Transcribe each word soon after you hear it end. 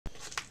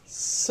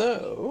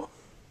So,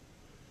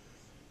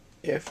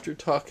 after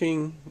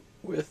talking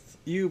with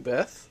you,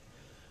 Beth,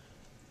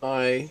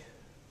 I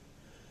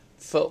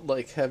felt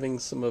like having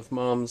some of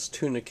Mom's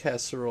tuna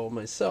casserole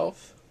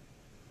myself.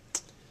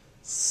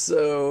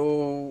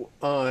 So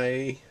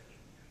I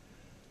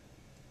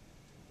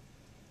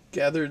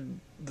gathered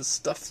the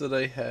stuff that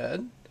I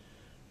had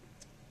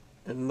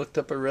and looked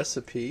up a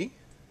recipe,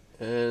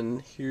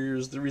 and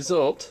here's the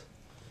result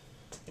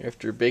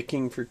after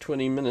baking for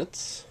 20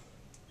 minutes.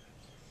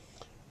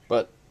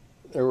 But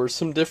there were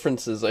some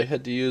differences. I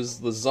had to use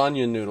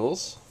lasagna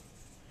noodles.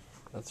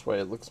 That's why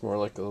it looks more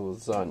like a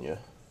lasagna.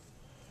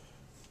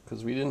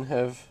 Because we didn't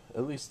have,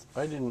 at least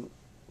I didn't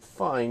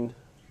find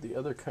the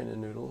other kind of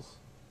noodles.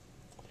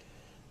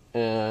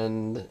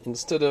 And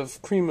instead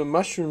of cream of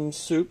mushroom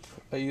soup,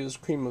 I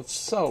used cream of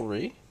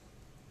celery.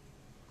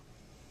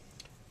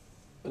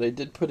 But I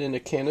did put in a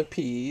can of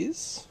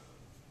peas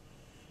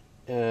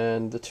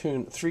and the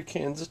 3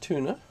 cans of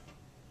tuna,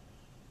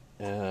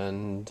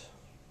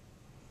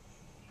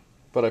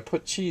 but I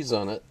put cheese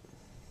on it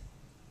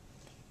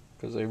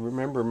because I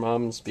remember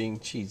Mom's being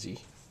cheesy,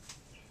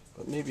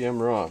 but maybe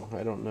I'm wrong,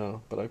 I don't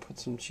know, but I put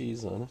some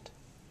cheese on it,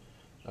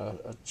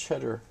 a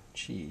cheddar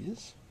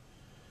cheese,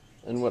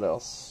 and what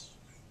else?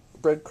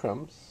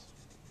 Breadcrumbs.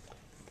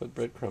 Put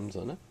breadcrumbs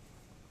on it.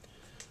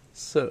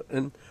 So,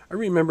 and I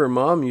remember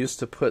Mom used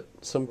to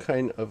put some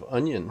kind of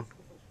onion,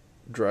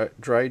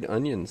 dried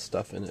onion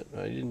stuff in it.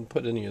 I didn't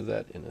put any of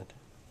that in it.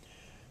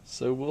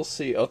 So we'll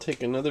see. I'll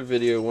take another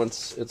video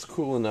once it's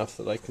cool enough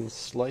that I can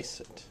slice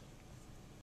it.